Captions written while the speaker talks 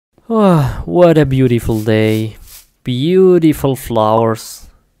Oh, what a beautiful day. Beautiful flowers.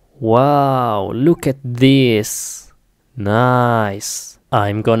 Wow, look at this. Nice.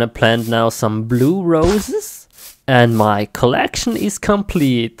 I'm gonna plant now some blue roses and my collection is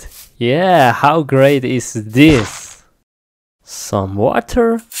complete. Yeah, how great is this? Some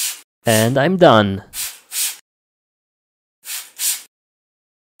water and I'm done.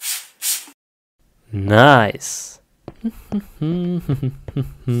 Nice.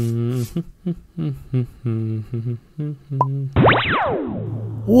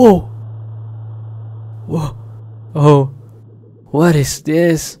 Whoa! Whoa! Oh, what is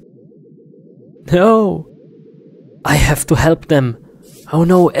this? No! I have to help them. Oh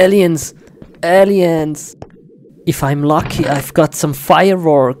no, aliens! Aliens! If I'm lucky, I've got some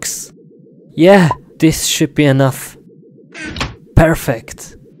fireworks. Yeah, this should be enough.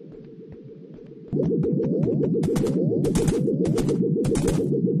 Perfect.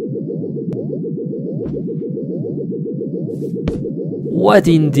 What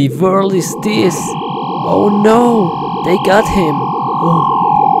in the world is this? Oh no, they got him.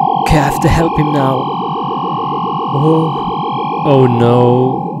 Oh, okay, I have to help him now. Oh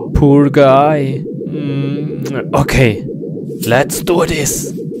no, poor guy. Okay, let's do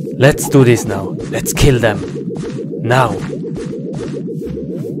this. Let's do this now. Let's kill them. Now.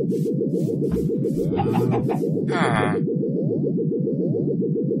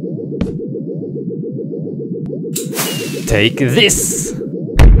 Take this.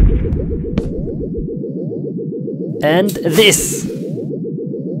 And this.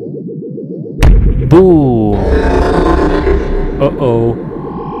 Boom. Uh-oh.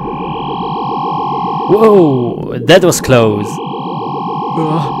 Whoa, that was close.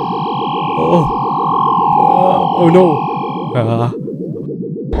 Oh no.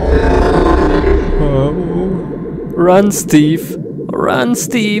 Run, Steve. Run,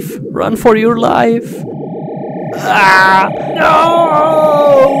 Steve. Run for your life. No!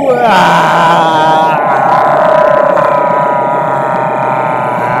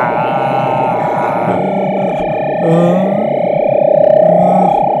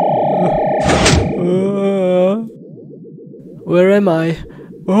 Where am I?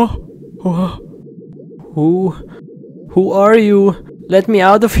 Who are you? Let me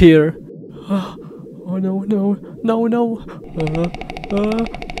out of here. Oh no.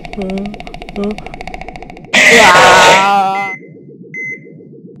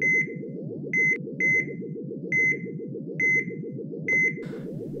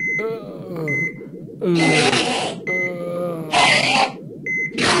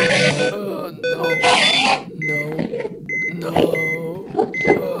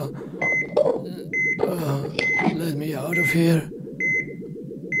 Let me out of here.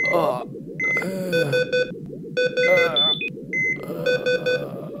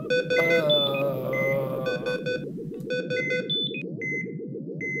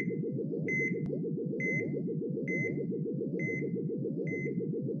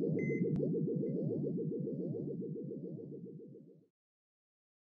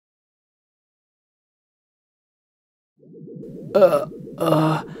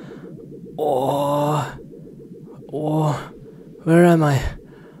 Where am I?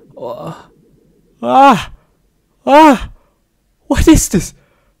 What is this?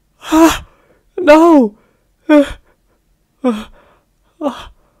 No!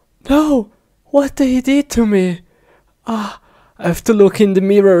 No! What they did to me? I have to look in the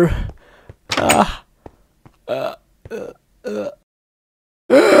mirror.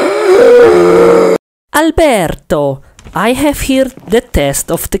 Alberto, I have here the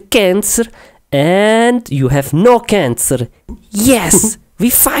test of the cancer and you have no cancer. Yes, we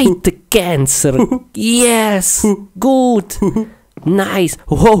fight the cancer. Yes, good. Nice.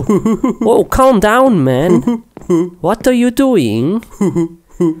 Whoa, calm down, man. What are you doing?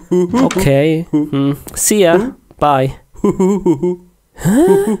 Okay, see ya. Bye.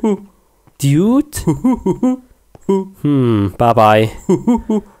 Huh? Dude? Bye-bye.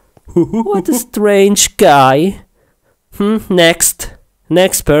 What a strange guy. Next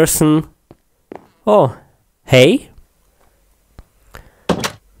person. Oh, hey.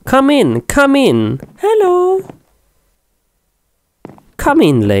 Come in. Hello. Come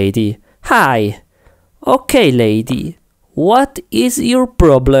in, lady. Hi. Okay, lady. What is your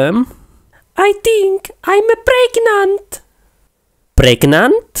problem? I think I'm pregnant.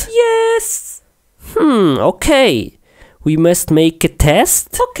 Pregnant? Yes. Okay. We must make a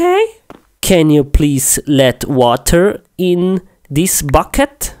test. Okay. Can you please let water in this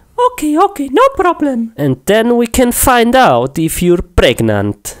bucket? Okay, no problem. And then we can find out if you're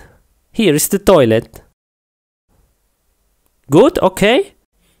pregnant. Here is the toilet. Good, okay?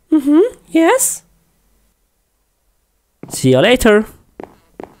 Yes. See you later.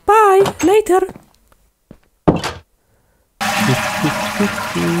 Bye. Later.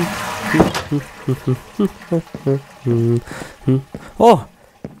 Oh,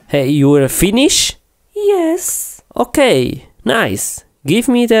 hey, you're finished? Yes. Okay, nice. Give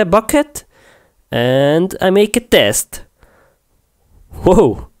me the bucket and I make a test.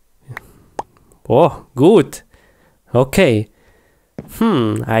 Whoa. Oh, good. Okay.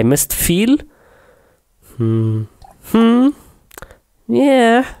 I must feel.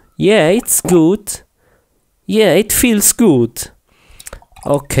 Yeah, it's good. Yeah, it feels good.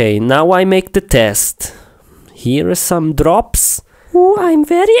 Okay, now I make the test. Here are some drops. Oh, I'm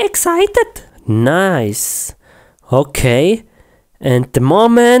very excited. Nice. Okay, and the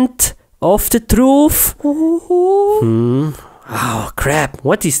moment of the truth. Oh, crap,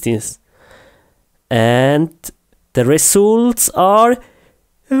 what is this? And the results are...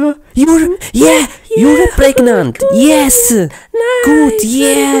 You're pregnant. Yes. Nice. Good,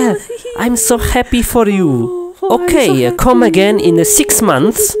 yeah. I'm so happy for you. Okay, so come again in 6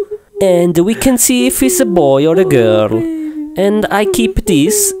 months and we can see if it's a boy or a girl. And I keep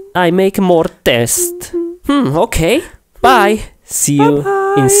this. I make more tests. Okay. Bye. See you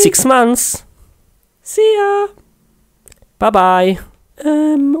in 6 months. See ya. Bye-bye.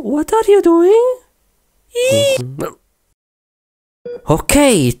 What are you doing?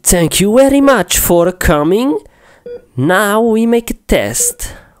 Okay, thank you very much for coming. Now we make a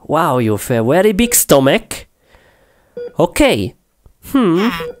test. Wow, you have a very big stomach. Okay.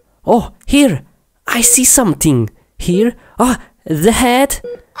 Oh, here. I see something. Here. Oh, the head.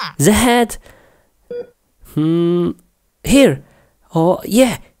 The head. Here. Oh,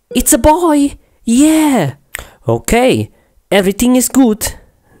 yeah. It's a boy. Yeah. Okay. Everything is good.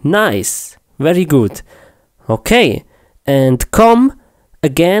 Nice. Very good. Okay. And come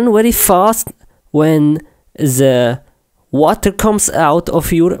again very fast when the water comes out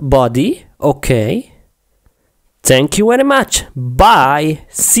of your body. Okay. Thank you very much. Bye.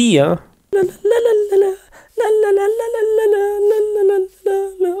 See ya. La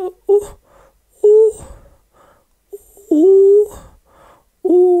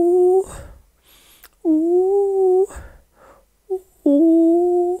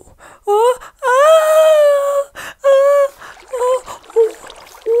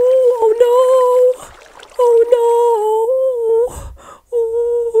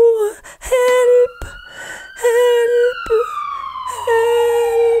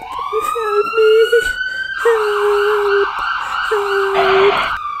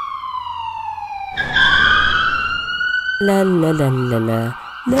la la la la la la la.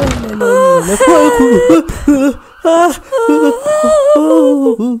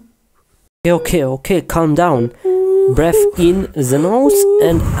 Okay, calm down. Breath in the nose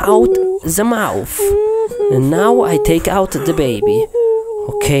and out the mouth. And now I take out the baby.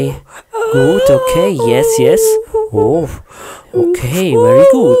 Okay, good, okay, yes. Oh, okay, very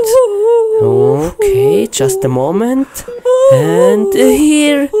good. Okay, just a moment. And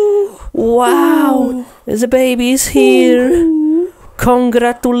here. Wow, the baby is here.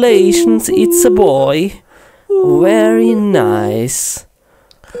 Congratulations, it's a boy. Very nice.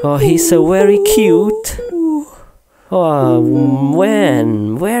 Oh, he's so very cute. Oh,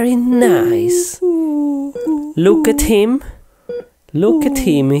 very nice. Look at him. Look at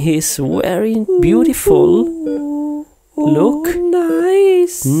him, he's very beautiful. Look.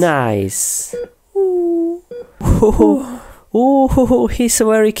 Nice. Oh, he's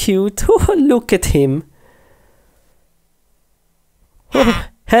very cute. Oh, look at him. Oh,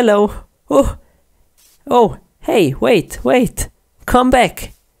 hello. Oh, hey, wait. Come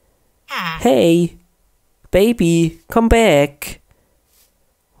back. Hey, baby, come back.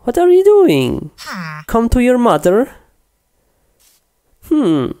 What are you doing? Come to your mother.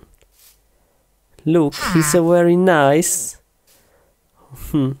 Look, he's a very nice.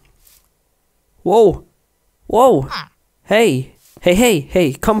 Whoa. Hey,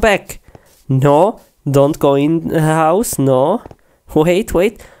 come back. No, don't go in the house, no. Wait.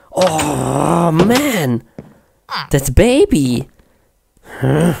 Oh, man. That's baby.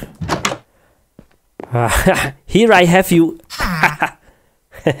 Here I have you.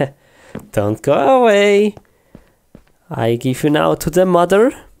 Don't go away. I give you now to the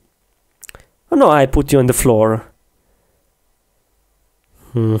mother. Oh no, I put you on the floor.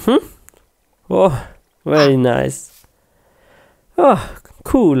 Oh, very nice. Oh,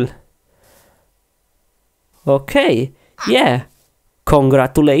 cool. Okay, yeah.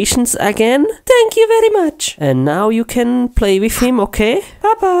 Congratulations again. Thank you very much. And now you can play with him, okay?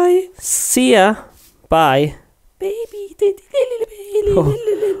 Bye-bye. See ya. Bye.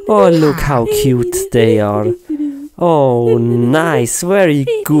 Oh, look how cute they are. Oh, nice, very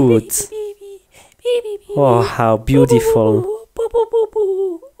good. Oh, how beautiful.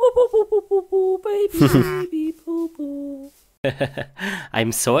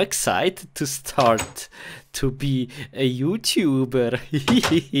 I'm so excited to start to be a YouTuber.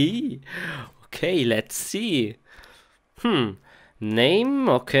 Okay, let's see. Name,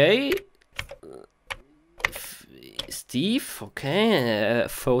 okay. Steve, okay.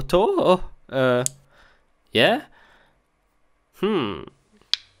 Photo, yeah.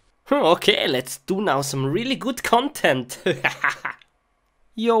 Okay, let's do now some really good content.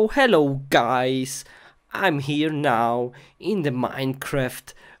 Yo, hello guys. I'm here now in the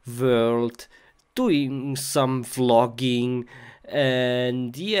Minecraft world doing some vlogging,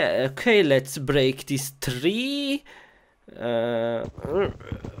 and yeah, okay, let's break this tree.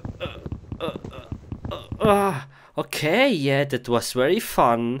 Okay, yeah, that was very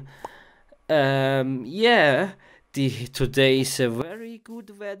fun. Yeah, today is a very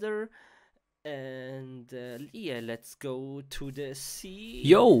good weather, and yeah, let's go to the sea.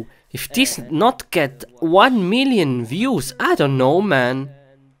 Yo, if this not get 1 million views, I don't know, man.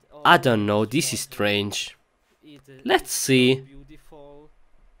 I don't know, this is strange. Let's see.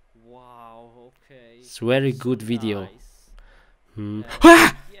 It's very good video.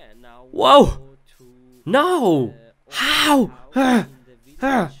 Ah! Whoa! No! How?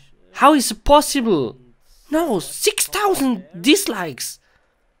 How is it possible? No, 6,000 dislikes.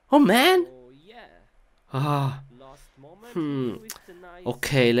 Oh man.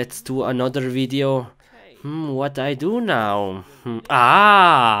 Okay, let's do another video. What I do now?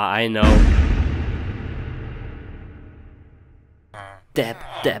 I know. Dab,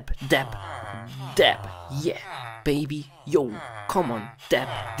 dab, dab, dab. Yeah, baby. Yo, come on, dab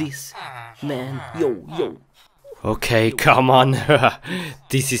this, man. Yo, yo. Okay, come on.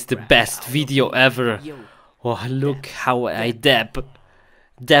 This is the best video ever. Oh, look how I dab.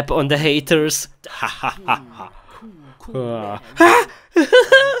 Dab on the haters.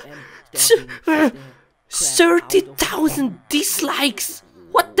 30,000 dislikes.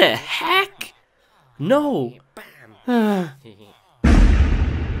 What the heck? No.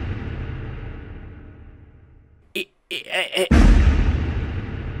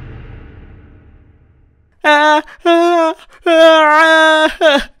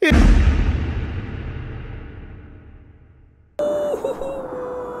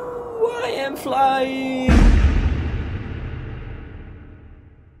 I am flying.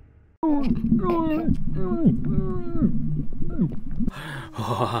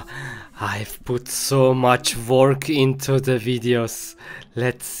 Oh, I've put so much work into the videos.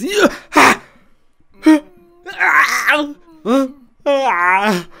 Let's see.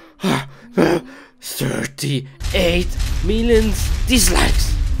 38 million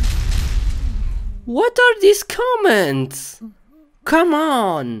dislikes. What are these comments? Come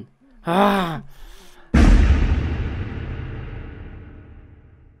on.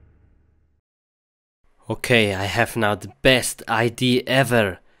 Okay, I have now the best idea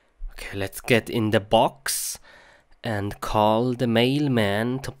ever. Okay, let's get in the box and call the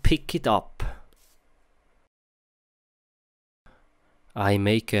mailman to pick it up. I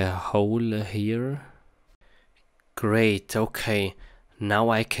make a hole here. Great, okay. Now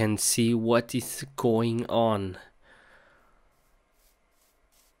I can see what is going on.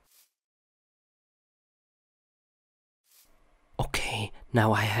 Okay,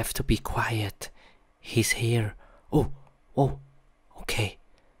 now I have to be quiet. He's here. Oh, okay.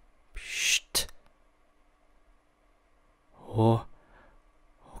 Shh. Oh,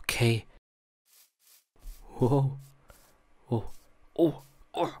 okay. Whoa.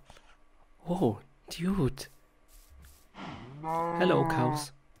 Oh, dude. Hello,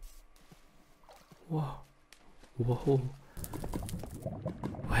 cows. Whoa.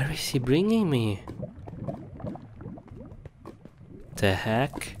 Where is he bringing me? The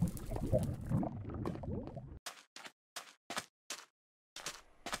heck?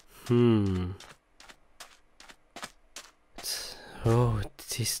 Oh,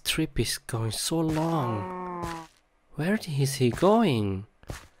 this trip is going so long. Where is he going?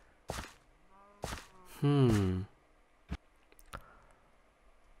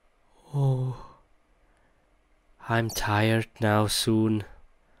 Oh, I'm tired now soon.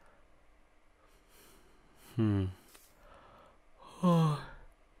 I'm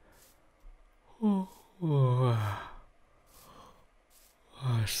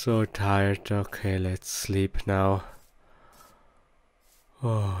so tired. Okay, let's sleep now.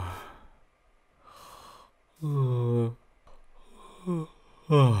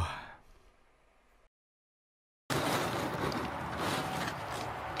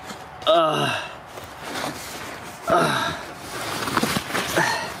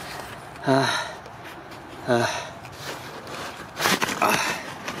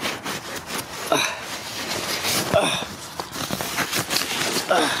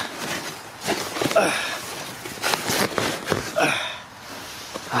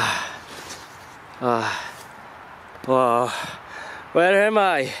 Wow, where am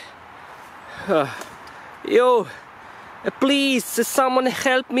I? Yo, please, someone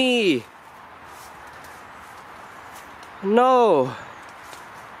help me. No.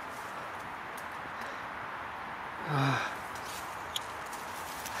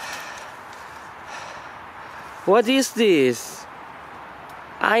 What is this?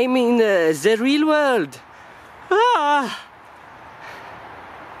 I'm in the real world.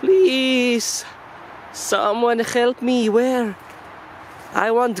 Please, someone help me. Where?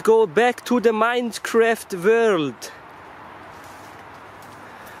 I want to go back to the Minecraft world.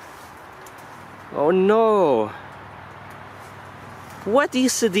 Oh no. What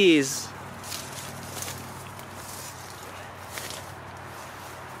is this?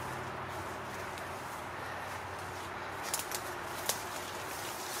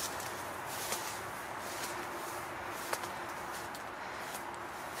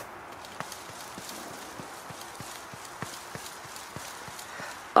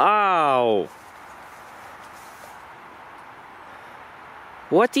 Ow!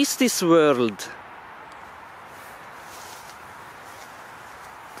 What is this world?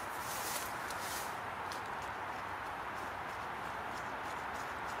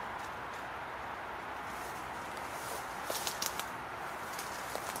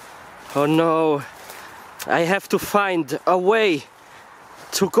 Oh no, I have to find a way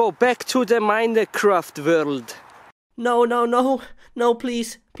to go back to the Minecraft world. No, no, no, no,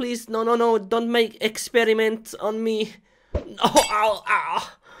 please, please, no, no, no, don't make experiments on me. Oh, ow,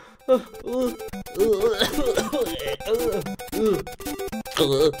 ow.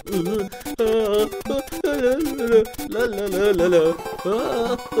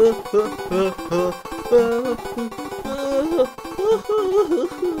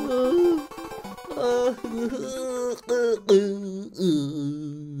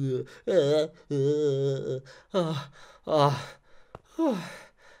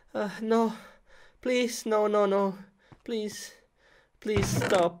 No, please, no, no, no, please, please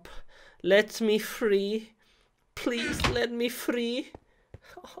stop. Let me free. Please let me free.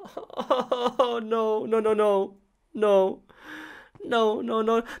 Oh no, no, no, no, no, no, no,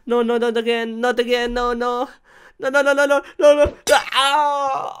 no, no, no, not again, not again, no, no, no, no, no, no, no, no, no.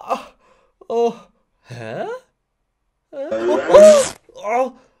 Ah! Oh, huh?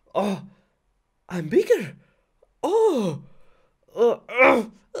 Oh, oh, I'm bigger. Oh,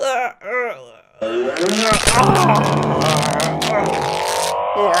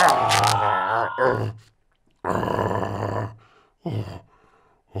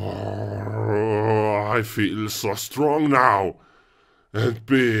 I feel so strong now and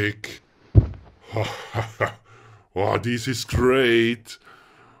big. Oh, this is great.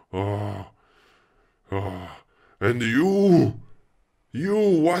 Oh, and you,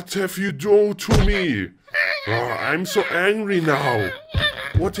 what have you done to me? I'm so angry now.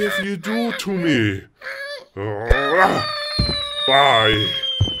 What have you done to me? Bye.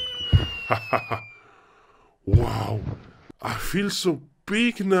 Wow, I feel so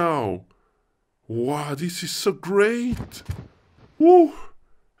big now. Wow, this is so great. Woo.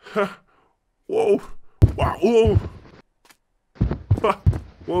 Whoa. Wow. Whoa.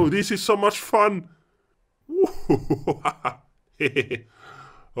 Whoa, this is so much fun.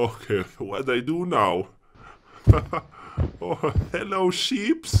 Okay, what do I do now? Oh, hello,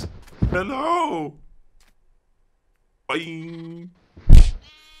 sheeps. Hello. Bye.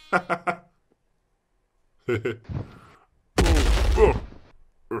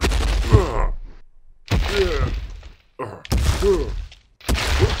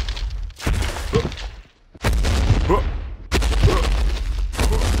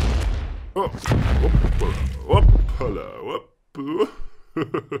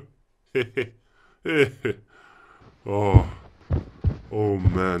 Oh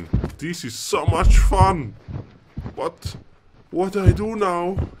man, this is so much fun. What do I do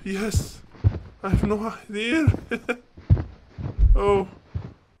now? Yes, I have no idea. Oh,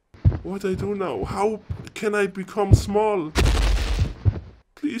 what I do now? How can I become small?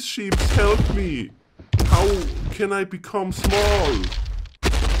 Please, sheep, help me. How can I become small?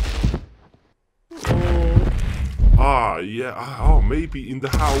 Oh, yeah. Oh, maybe in the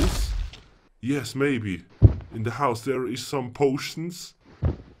house. Yes, maybe. In the house there is some potions.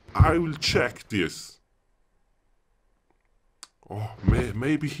 I will check this. Oh,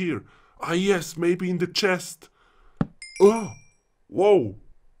 maybe here. Ah, yes, maybe in the chest. Oh, whoa.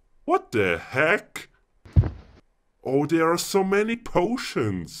 What the heck? Oh, there are so many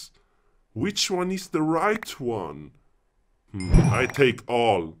potions. Which one is the right one? I take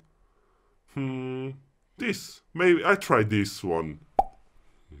all. This. Maybe I try this one.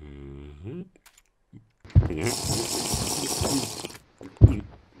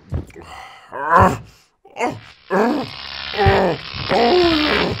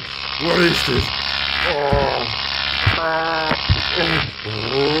 What is this?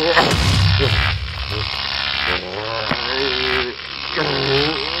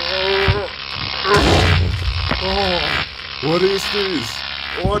 What is this?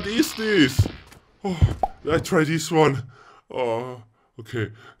 What is this? Oh, I try this one. Oh,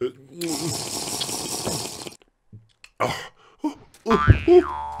 okay.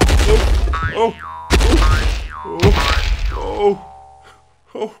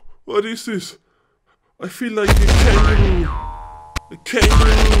 Oh, what is this? I feel like a kangaroo. A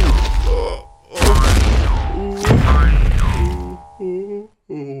kangaroo.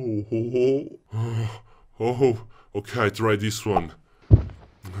 Okay, I try this one.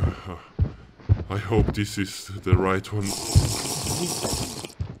 I hope this is the right one.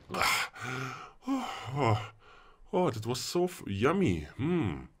 Oh, that was so yummy.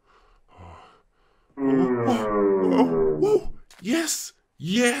 Oh, yes,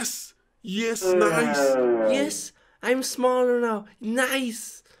 yes, yes, nice. Yes, I'm smaller now.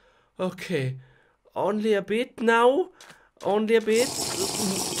 Nice. Okay, only a bit now. Only a bit.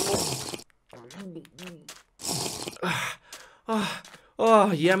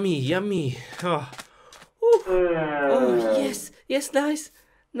 Oh, yummy, yummy. Oh, yes, yes, nice,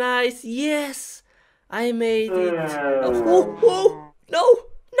 nice, yes. I made it. Oh, no.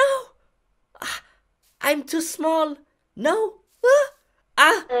 I'm too small. No.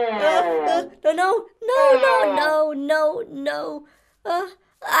 No.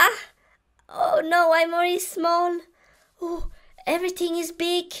 Oh no, I'm already small. Oh, everything is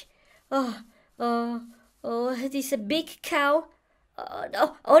big. It is a big cow.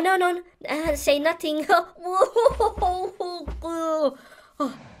 No. Say nothing.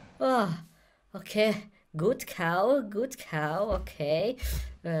 Okay. Good cow. Okay.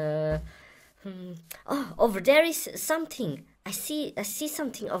 Over there is something. I see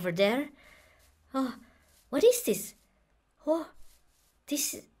something over there. Oh, what is this? Oh,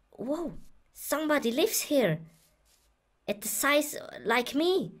 whoa, somebody lives here. At the size like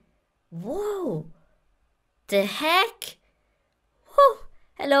me. Whoa, the heck? Whoa,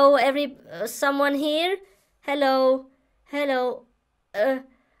 hello, someone here? Hello.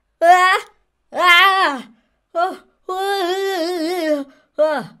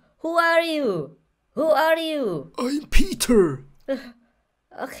 Who are you? I'm Peter.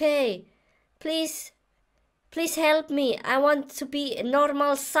 Okay, please help me. I want to be a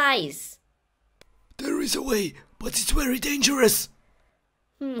normal size. There is a way, but it's very dangerous.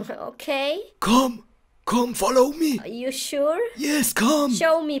 Okay. Come, follow me. Are you sure? Yes, come.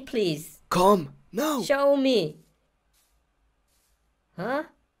 Show me, please. Come, now. Show me. Huh?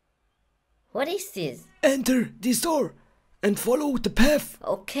 What is this? Enter this door and follow the path.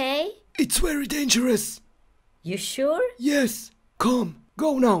 Okay. It's very dangerous. You sure? Yes. Come,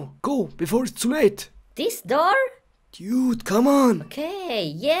 go now. Go before it's too late. This door? Dude, come on. Okay,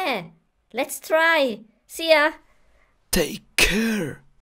 yeah. Let's try. See ya. Take care.